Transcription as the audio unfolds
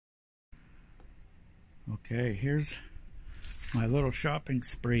Okay, here's my little shopping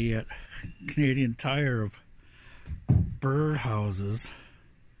spree at Canadian Tire of birdhouses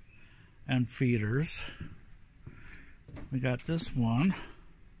and feeders. We got this one.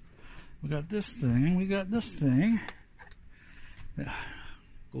 We got this thing. We got this thing. Yeah,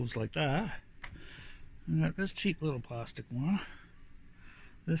 goes like that. We got this cheap little plastic one.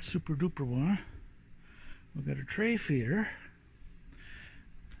 This super duper one. We got a tray feeder.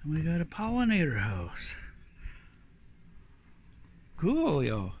 And we got a pollinator house.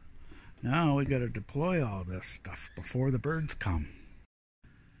 Coolio. Now we got to deploy all this stuff before the birds come.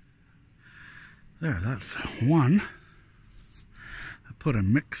 There, that's one. I put a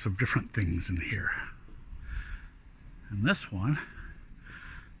mix of different things in here. And this one,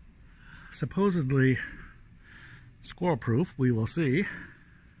 supposedly squirrel proof, we will see.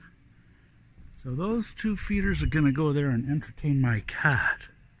 So those two feeders are going to go there and entertain my cat.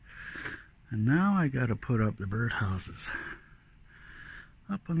 And now I got to put up the birdhouses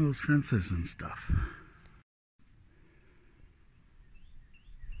up on those fences and stuff.